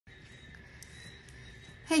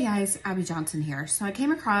Hey guys, Abby Johnson here. So I came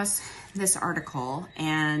across this article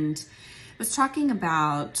and it was talking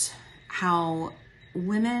about how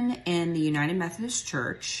women in the United Methodist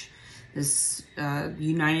Church, this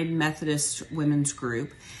United Methodist women's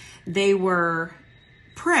group, they were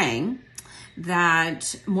praying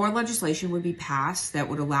that more legislation would be passed that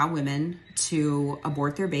would allow women to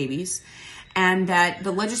abort their babies, and that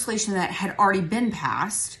the legislation that had already been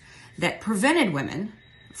passed that prevented women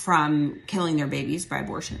from killing their babies by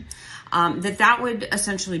abortion, that would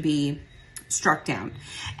essentially be struck down.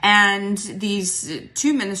 And these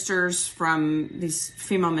female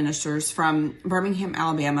ministers from Birmingham,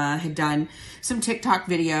 Alabama, had done some TikTok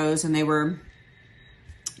videos, and they were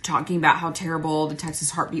talking about how terrible the Texas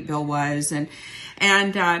heartbeat bill was. And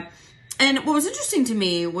what was interesting to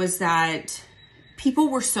me was that people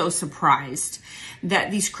were so surprised, that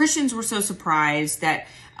these Christians were so surprised, that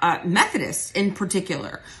Methodists in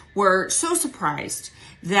particular were so surprised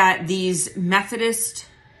that these Methodist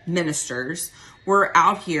ministers were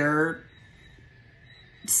out here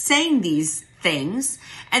saying these things.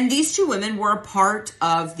 And these two women were a part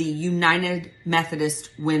of the United Methodist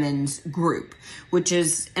Women's Group, which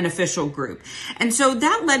is an official group. And so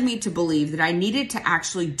that led me to believe that I needed to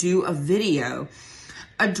actually do a video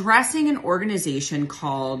addressing an organization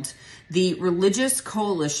called the Religious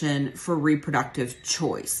Coalition for Reproductive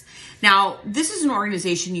Choice. Now, this is an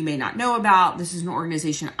organization you may not know about. This is an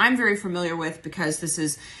organization I'm very familiar with because this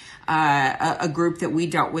is a group that we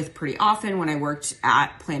dealt with pretty often when I worked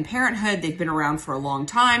at Planned Parenthood. They've been around for a long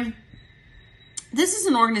time. This is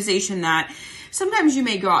an organization that sometimes you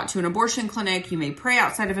may go out to an abortion clinic, you may pray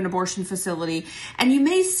outside of an abortion facility, and you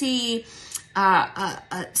may see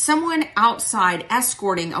someone outside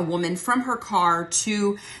escorting a woman from her car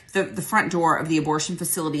to the front door of the abortion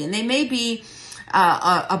facility. And they may be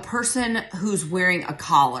a person who's wearing a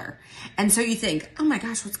collar. And so you think, oh my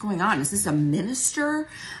gosh, what's going on? Is this a minister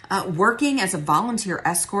working as a volunteer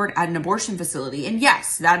escort at an abortion facility? And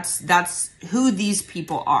yes, that's who these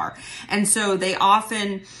people are. And so they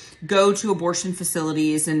often go to abortion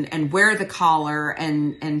facilities and wear the collar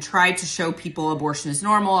and try to show people abortion is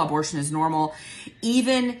normal,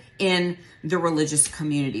 even in the religious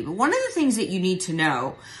community. But one of the things that you need to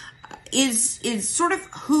know is sort of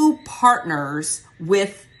who partners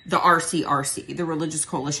with the RCRC, the Religious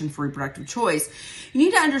Coalition for Reproductive Choice. You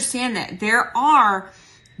need to understand that there are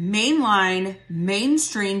mainstream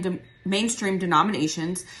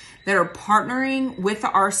denominations that are partnering with the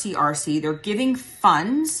RCRC. They're giving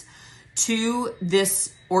funds to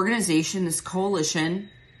this organization, this coalition.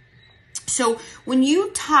 So when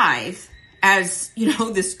you tithe as,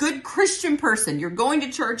 this good Christian person, you're going to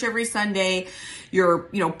church every Sunday, you're,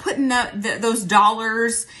 putting those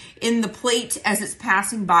dollars in the plate as it's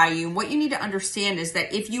passing by you. And what you need to understand is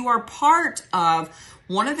that if you are part of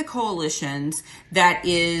one of the coalitions that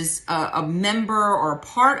is a member or a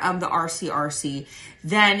part of the RCRC,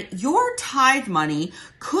 then your tithe money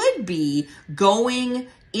could be going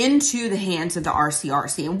into the hands of the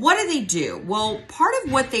RCRC. And what do? Well, part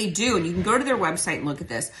of what they do, and you can go to their website and look at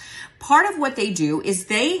this, part of what they do is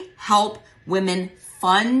they help women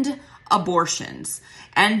fund abortions.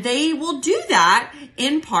 And they will do that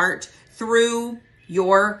in part through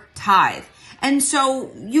your tithe. And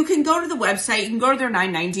so you can go to the website, you can go to their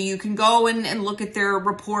 990, you can go and look at their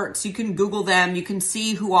reports, you can Google them, you can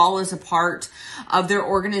see who all is a part of their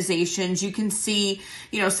organizations. You can see,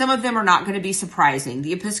 some of them are not going to be surprising.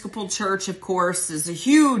 The Episcopal Church, of course, is a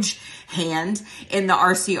huge hand in the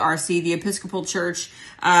RCRC. The Episcopal Church,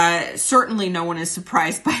 certainly no one is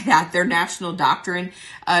surprised by that. Their national doctrine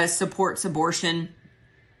supports abortion.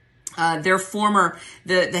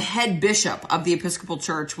 The head bishop of the Episcopal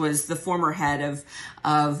Church was the former head of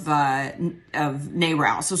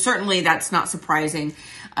NARAL. So certainly that's not surprising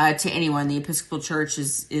to anyone. The Episcopal Church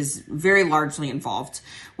is very largely involved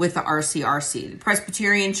with the RCRC. The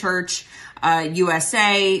Presbyterian Church,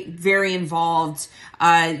 USA, very involved.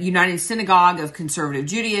 United Synagogue of Conservative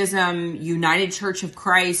Judaism, United Church of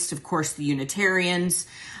Christ, of course, the Unitarians.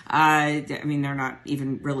 They're not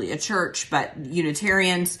even really a church, but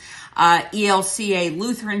Unitarians, ELCA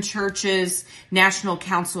Lutheran churches, National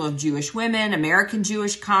Council of Jewish Women, American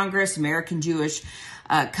Jewish Congress, American Jewish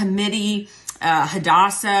Committee,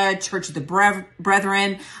 Hadassah, Church of the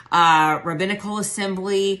Brethren, Rabbinical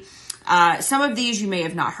Assembly. Some of these you may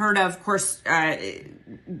have not heard of. Of course,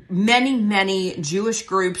 many Jewish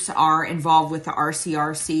groups are involved with the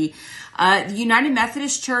RCRC. The United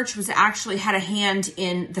Methodist Church had a hand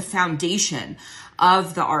in the foundation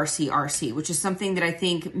of the RCRC, which is something that I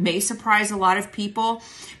think may surprise a lot of people.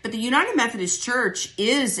 But the United Methodist Church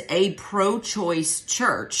is a pro-choice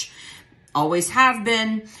church. always have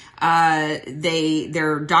been.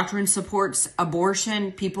 Their doctrine supports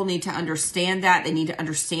abortion. People need to understand that. They need to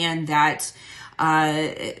understand that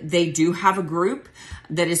they do have a group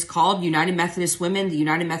that is called United Methodist Women. The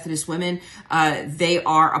United Methodist Women, they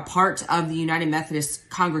are a part of the United Methodist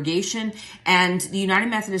congregation. And the United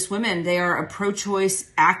Methodist Women, they are a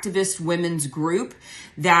pro-choice activist women's group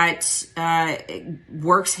that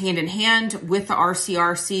works hand in hand with the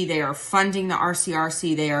RCRC. They are funding the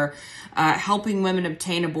RCRC. They are helping women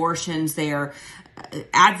obtain abortions. They are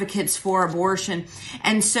advocates for abortion.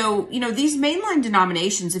 And so, these mainline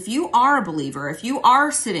denominations, if you are a believer, if you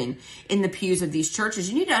are sitting in the pews of these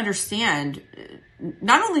churches, you need to understand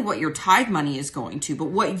not only what your tithe money is going to, but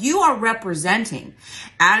what you are representing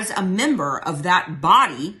as a member of that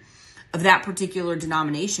body of that particular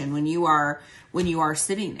denomination when you are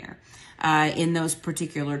sitting there in those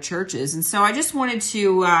particular churches. And so I just wanted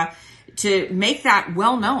to make that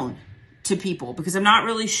well known to people, because I'm not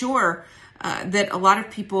really sure that a lot of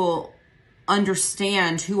people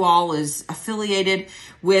understand who all is affiliated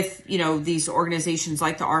with, these organizations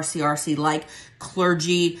like the RCRC, like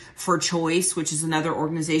Clergy for Choice, which is another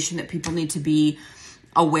organization that people need to be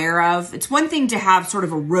aware of. It's one thing to have sort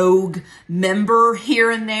of a rogue member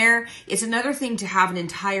here and there. It's another thing to have an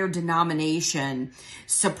entire denomination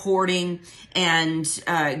supporting and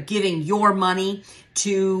giving your money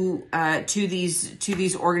to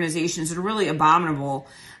these organizations that are really abominable.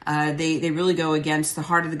 They really go against the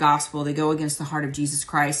heart of the gospel. They go against the heart of Jesus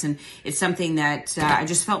Christ. And it's something that I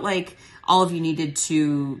just felt like all of you needed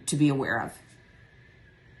to be aware of.